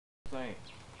think,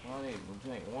 honey, you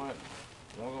think one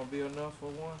gonna be enough for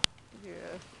one? Yeah,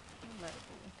 it might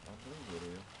be. I believe it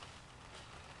is.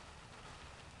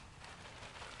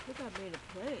 Look how many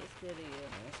plants that is.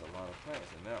 Man, that's a lot of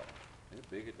plants in that one. It's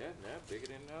bigger than that, bigger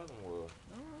than the other one was.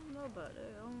 I don't know about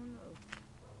that. I don't know.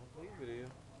 I believe it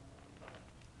is.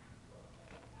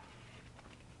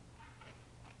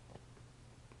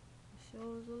 It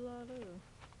shows a lot of.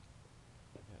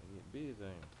 Gotta get busy,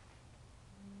 ain't it?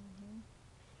 Mhm.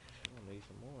 We gonna need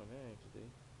some more in there, ain't you,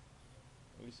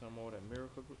 D? Need some more of that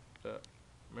miracle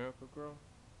grow.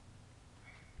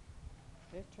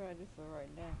 Let's try this one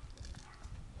right now.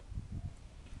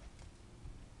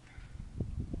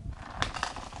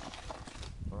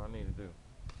 What I need to do?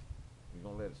 You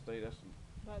gonna let it stay? That's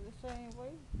About the same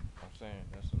way. I'm saying.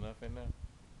 That's enough in there.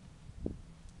 You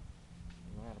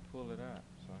know how to pull it out,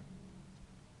 son.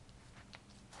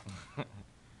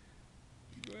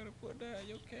 You better put down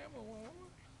your camera, woman.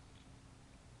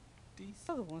 Decent.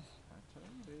 Other one. I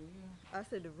tell you, yeah. I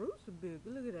said the roots are big.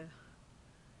 Look at that.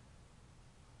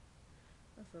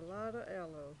 That's a lot of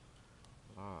aloe.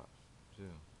 Lots, too.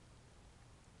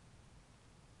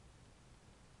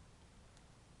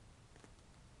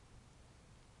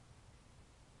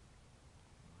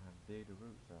 I have to dig the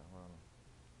roots out, huh?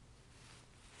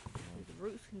 The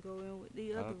roots can go in with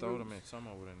the I other done roots. throw them in some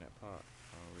of it in that pot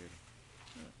already.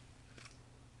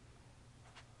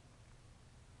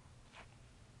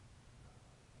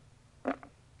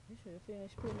 You should have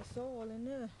finished putting the soil in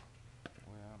there.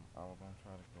 Well, I was gonna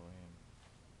try to go in and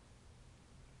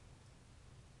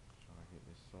try to get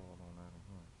this soil on out of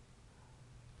here.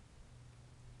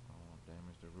 I don't want to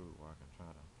damage the root where I can try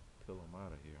to pull them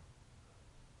out of here.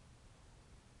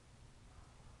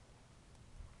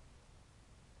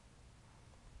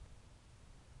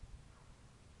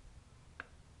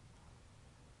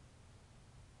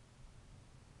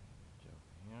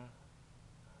 Yeah.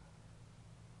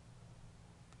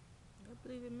 I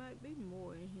believe it might be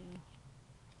more in here.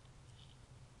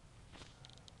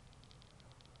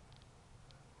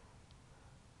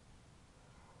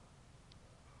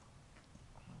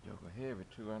 Joker heavy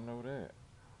too, I know that.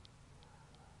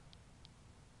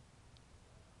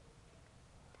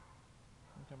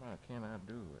 I'm talking about can I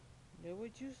do it? That's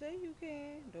what you say you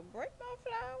can. Don't break my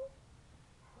flowers.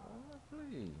 Oh,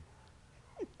 please.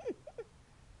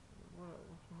 What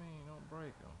you mean don't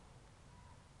break them?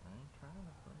 I ain't trying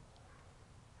to break.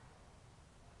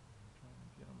 I'm trying to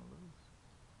get them loose.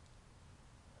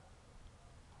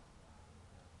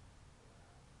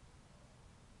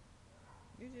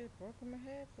 You just broke them in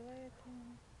half the last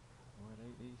time. Boy,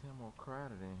 these him more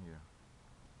crowded in here.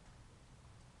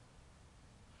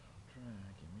 I'm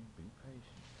trying. Give me be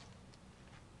patient.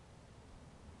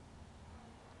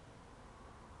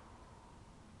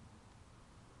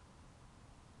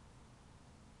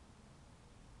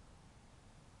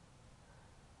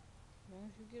 As long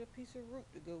as you get a piece of root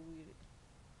to go with it.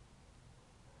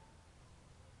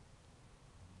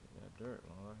 Get that dirt,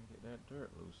 Lord. Get that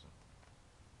dirt loosened.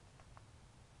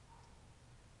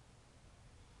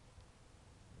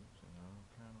 Oops, in all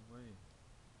kind of way.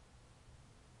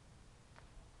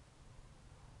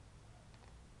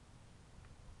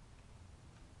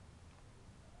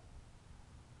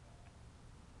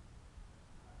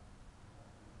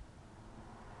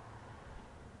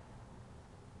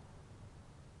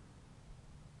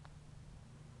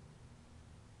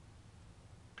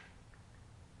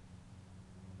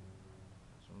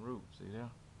 Some roots, see there?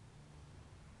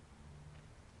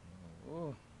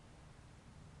 Oh.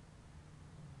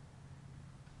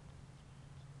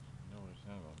 You know this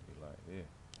ain't gonna be like this.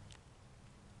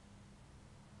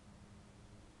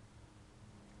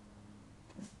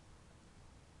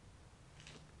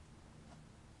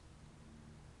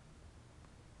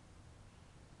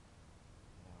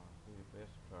 Be the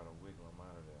best to try to wiggle them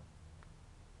out of there.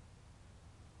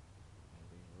 And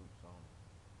these roots on it.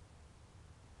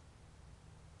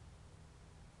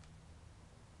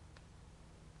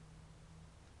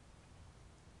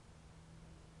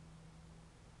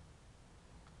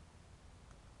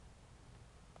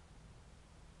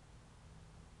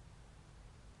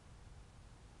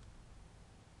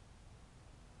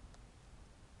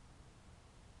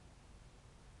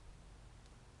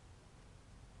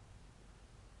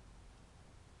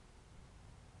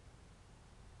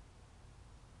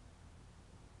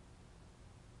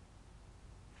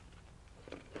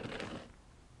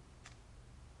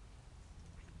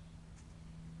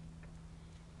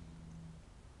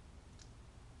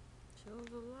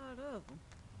 Shows a lot of them.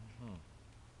 Mm-hmm.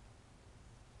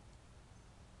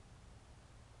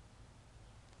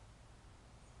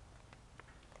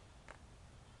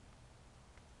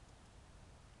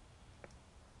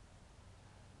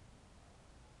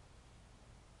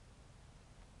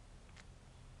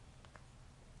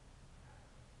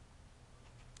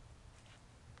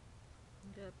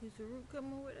 a piece of root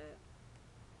coming with that?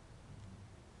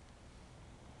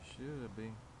 Should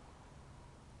be.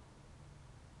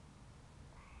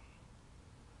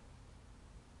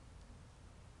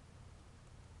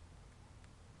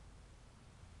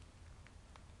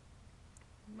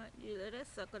 Might you let that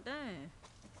sucker down.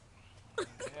 Have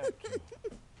to.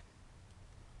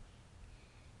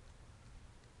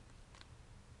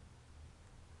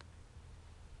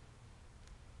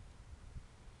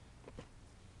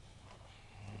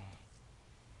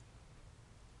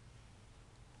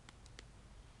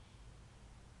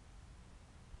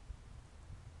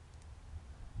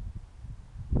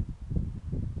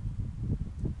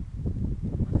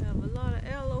 I have a lot of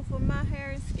aloe for my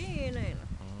hair and skin, ain't it?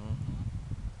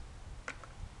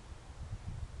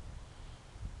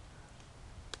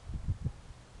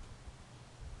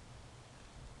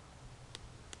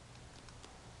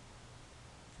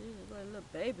 See, there's like a little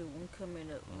baby one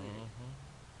coming up with it.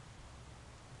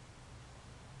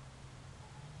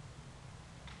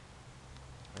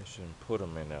 They shouldn't put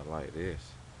them in there like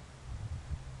this.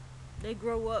 They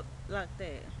grow up like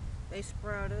that. They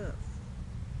sprout up.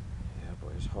 Yeah,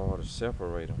 but it's hard to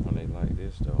separate them when they like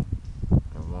this though.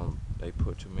 And they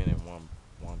put too many in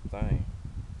one thing.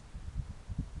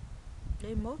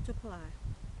 They multiply.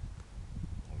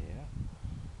 Yeah.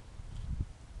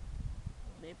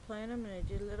 They plant them and they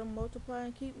just let them multiply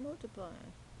and keep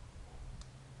multiplying.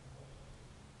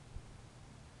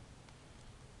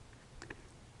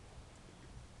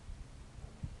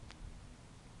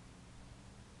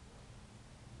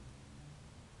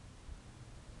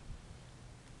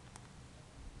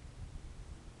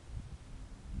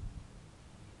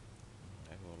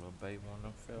 That little baby one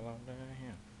done fell off down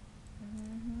here.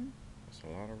 There's a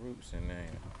lot of roots in there.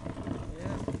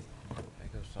 Yeah. There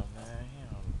goes some down here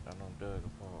I done dug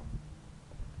apart.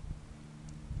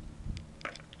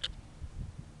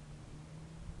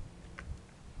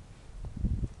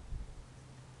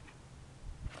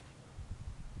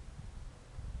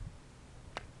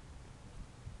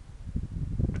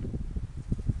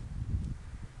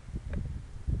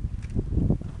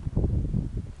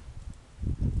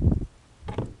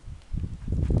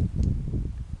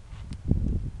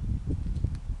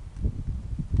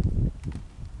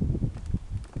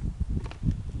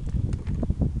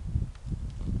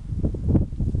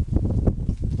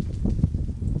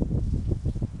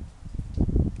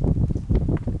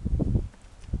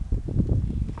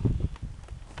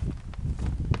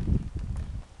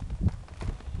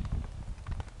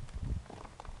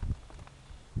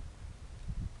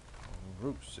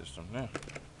 Root system now.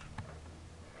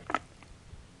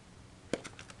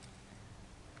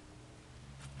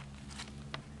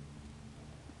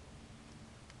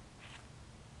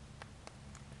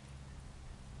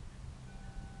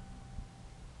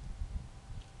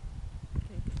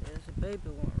 There's a baby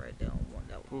one right there on one.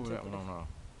 That Pull one. that one off.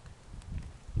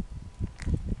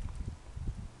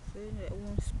 See that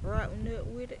one sprouting up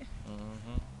with it?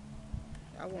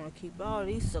 I want to keep all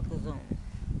these suckers on.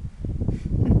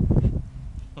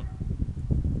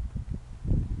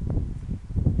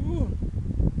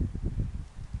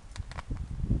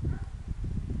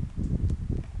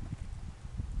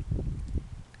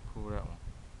 Pull that one.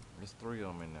 There's 3 of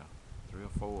them in there. 3 or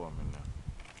 4 of them in there.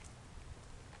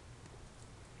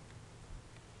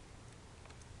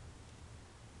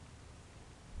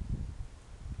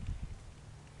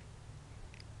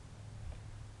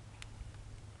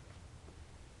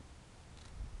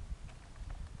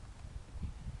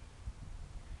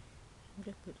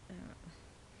 Just put that out.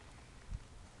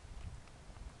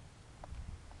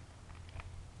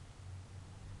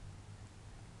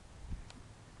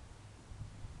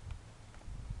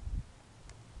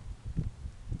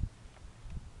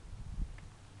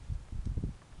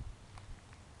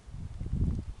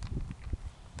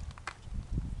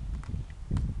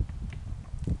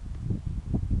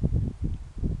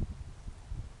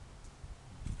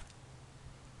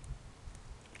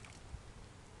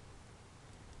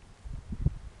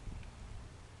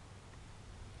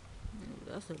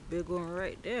 That's a big one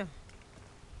right there.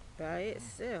 By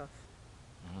itself.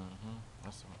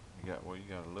 That's you got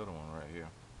a little one right here.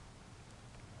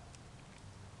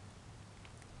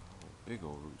 Big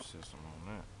old root system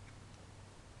on that.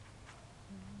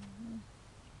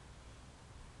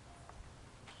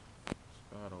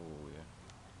 Spot over here.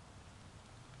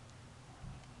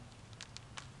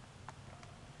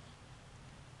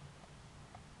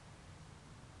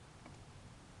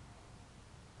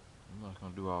 I'm not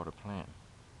gonna do all the planting.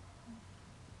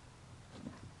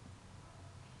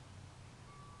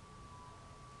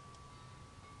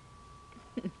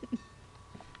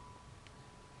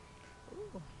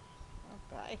 Ooh,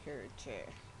 my back hurt, chair.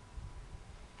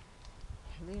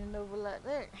 leaning over like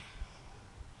that.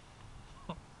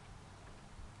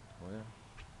 Well,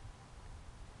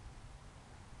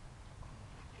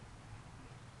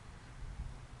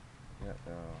 got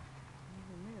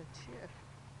Give me a chair.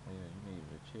 yeah, you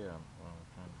needed a chair. I'm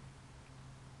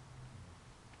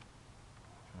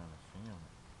trying to film it.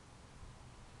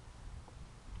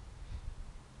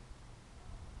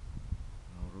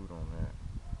 No root on that.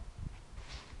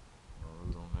 No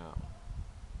root on that one.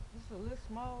 This is a little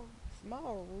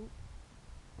small root.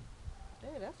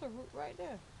 Yeah, that's a root right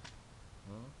there.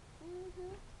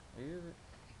 Is it?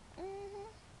 A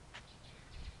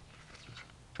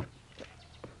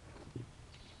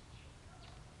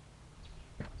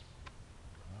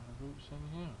lot of roots in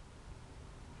here.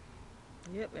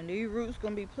 Yep, and these roots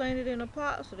gonna be planted in a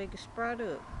pot so they can sprout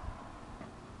up.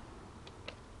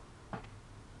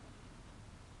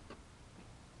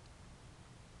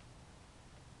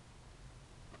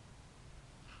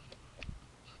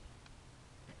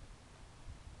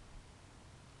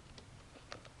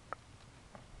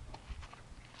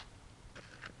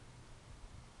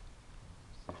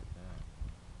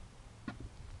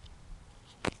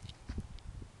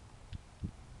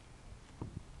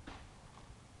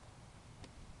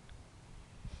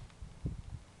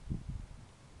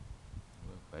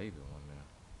 Little baby one there.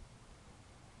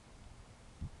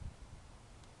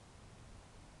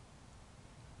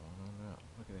 One on that.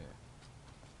 Look at that.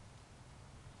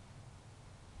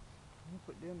 You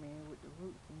put them in with the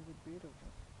roots and get rid of them.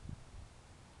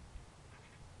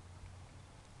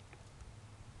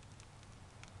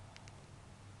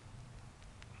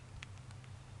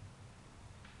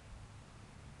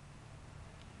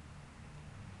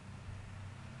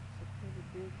 It's a pretty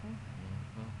big one.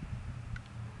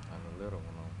 And a little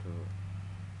one on to it.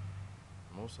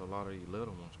 A lot of these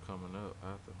little ones coming up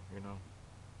after,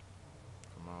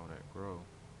 from all that grow.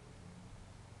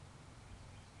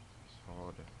 It's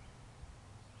hard to,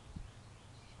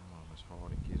 some of them it's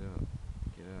hard to get out,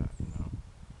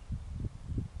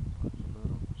 Bunch of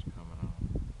little ones coming on.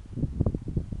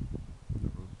 The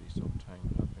root be so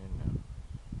tangled up in there.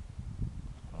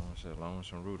 As long as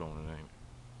some root on it, ain't it?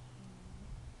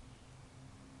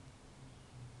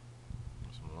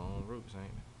 Some long roots, ain't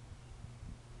it?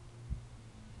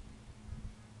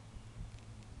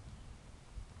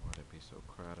 Why they be so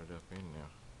crowded up in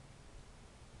there?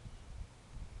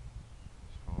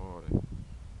 It's hard.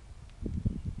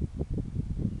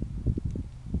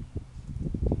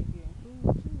 They getting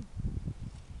food too.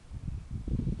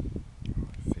 Oh,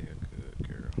 it feel good,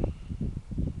 girl.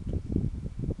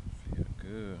 Feel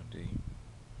good, D. I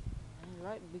ain't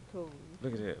like to be cold.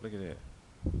 Look at that, look at that.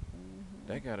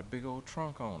 That got a big old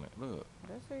trunk on it, look.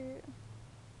 That's it.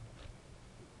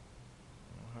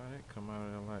 How that come out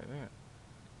of there like that?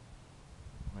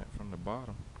 Went from the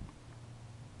bottom.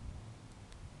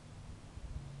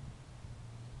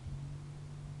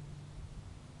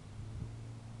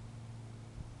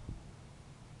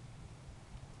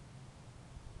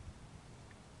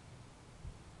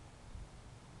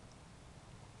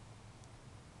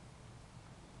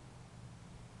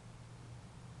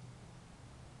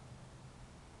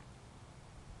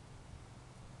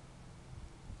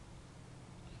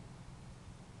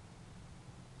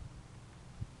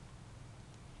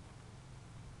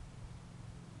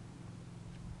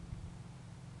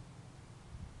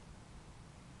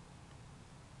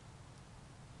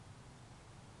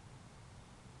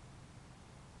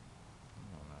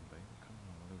 Come on now, baby. Come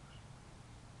on loose.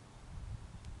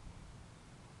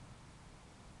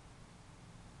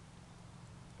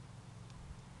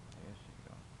 There she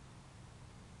go.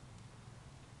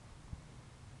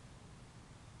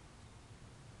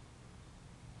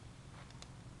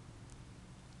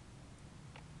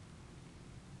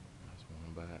 That's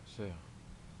one by itself.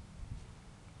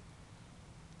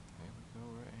 There we go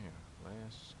right here.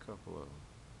 Last couple of them.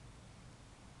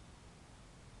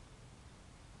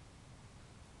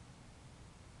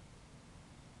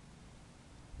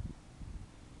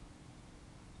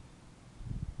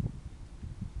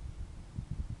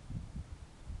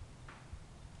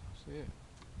 That's it.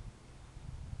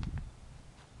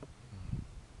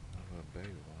 A little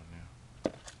baby one now.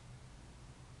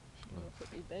 I'm gonna put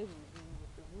these babies in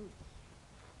with the roots.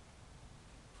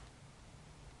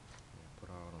 Yeah, put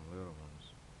all them little ones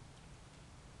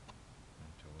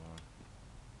into one.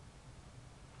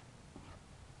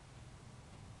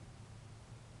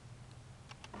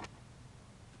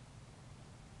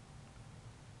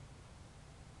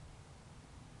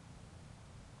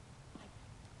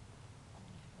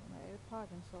 I'm gonna add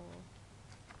potting soil.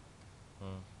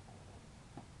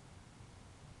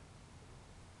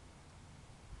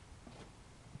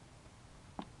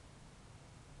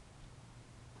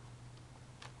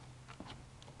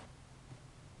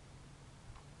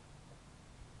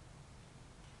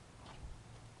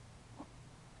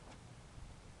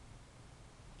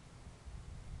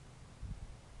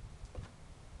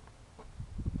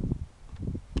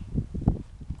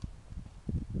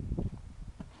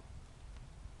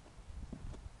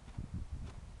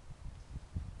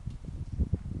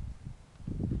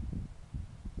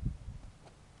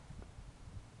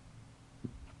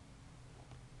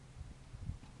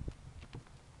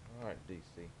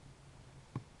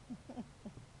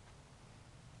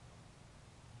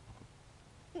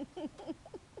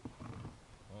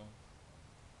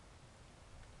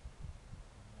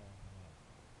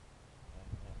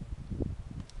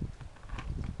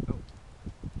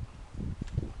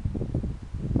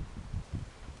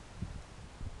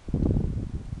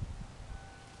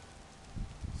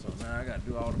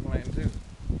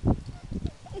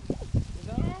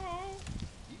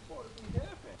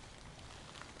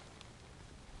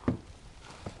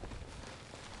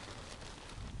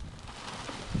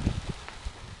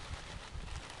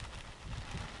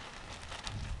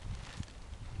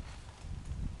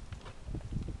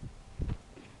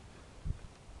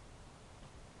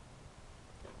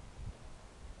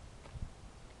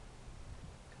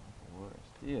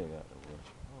 Still got to wash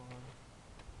it. Oh,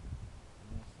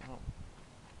 that's something.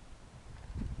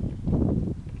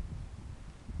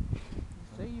 You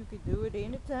say you could do it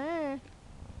anytime.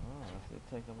 Oh, I said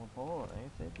take them apart. I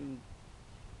ain't said do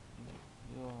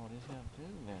all this help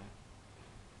too now.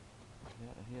 You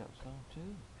got to help some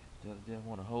too. Instead of just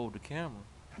want to hold the camera.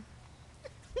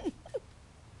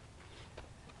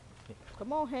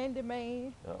 Come on,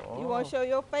 handyman. You want Uh-uh. to show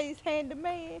your face,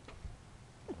 handyman?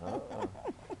 Uh-uh. That's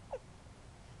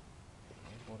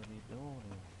what I be doing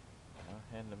is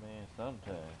I hand the man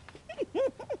sometimes.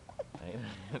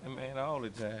 Ain't the man all the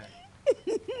time.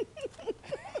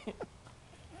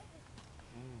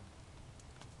 Mm.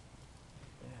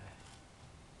 Yeah.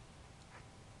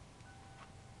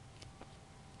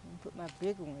 Put my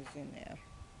big ones in there.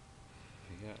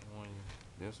 You got one,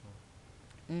 this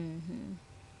one. Mm-hmm.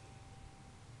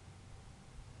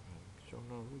 Sure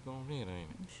enough, we going in, ain't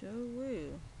it? Sure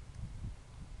will.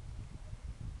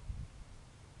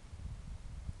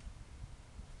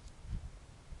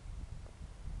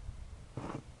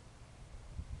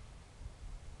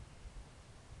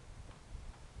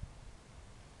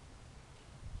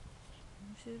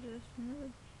 See, that's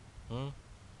enough. Hmm?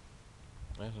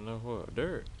 That's enough what?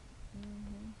 Dirt.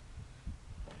 Mm-hmm.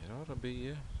 It ought to be,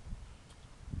 yeah.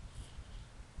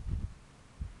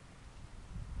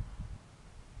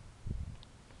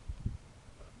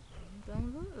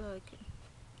 Don't look like it.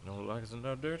 Don't look like there's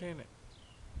enough dirt in it.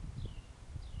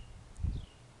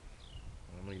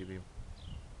 I'm gonna give you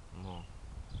more.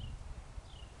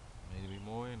 Need to be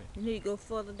more in it. You need to go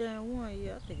further down one.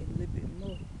 Yeah, I think it's a little bit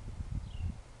more.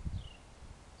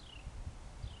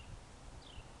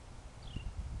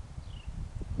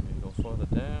 Need to go further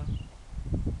down.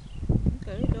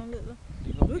 Okay, it don't look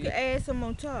like. We can add some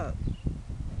on top.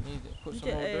 Need to put We some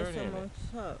can more add dirt some in it. on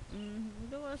top. Mm-hmm.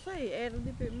 That's what I say. Add a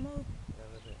little bit more. Yeah, a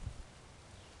little bit.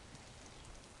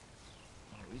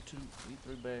 We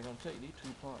three bags gonna take these 2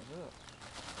 parts up.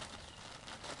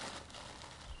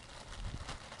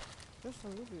 Just a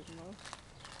little bit more.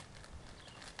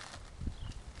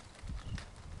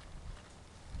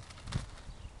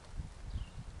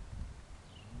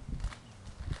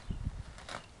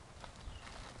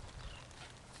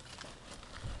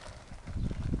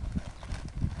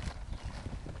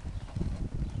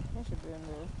 That should be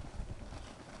enough.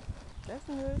 That's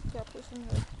good. You gotta put some in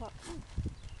the pot.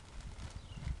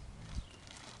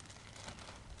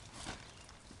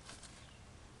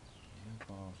 Yeah,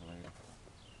 pause later.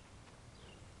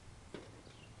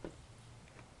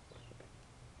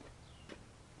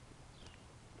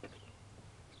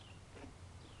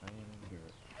 Sand and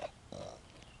dirt.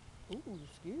 Ooh,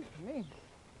 excuse me.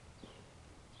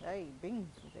 I ate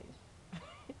beans today.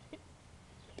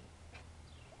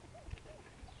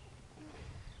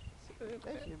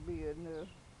 That should be enough.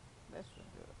 That's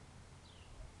enough.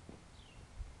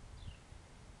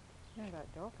 It got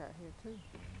dark out here too.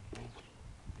 You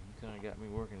kinda got me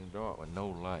working in the dark with no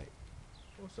light.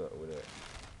 What's up with that?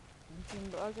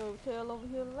 I go tell over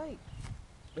here late.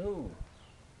 Dude.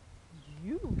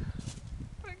 You.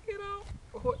 I get out.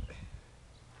 What?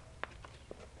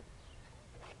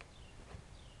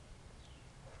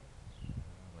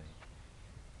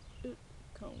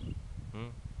 Cone.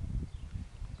 Hmm?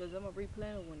 Because I'm going to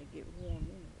replant it when it get warm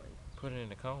anyway. Put it in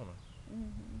the corner.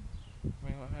 Mm-hmm.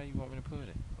 Man, how you want me to put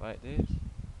it? Like this?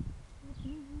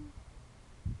 Mm-hmm.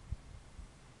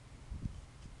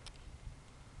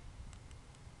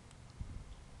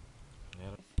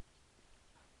 Yeah.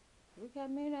 Look how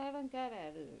many I done got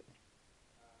out of it.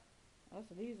 I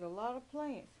said, these are a lot of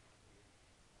plants.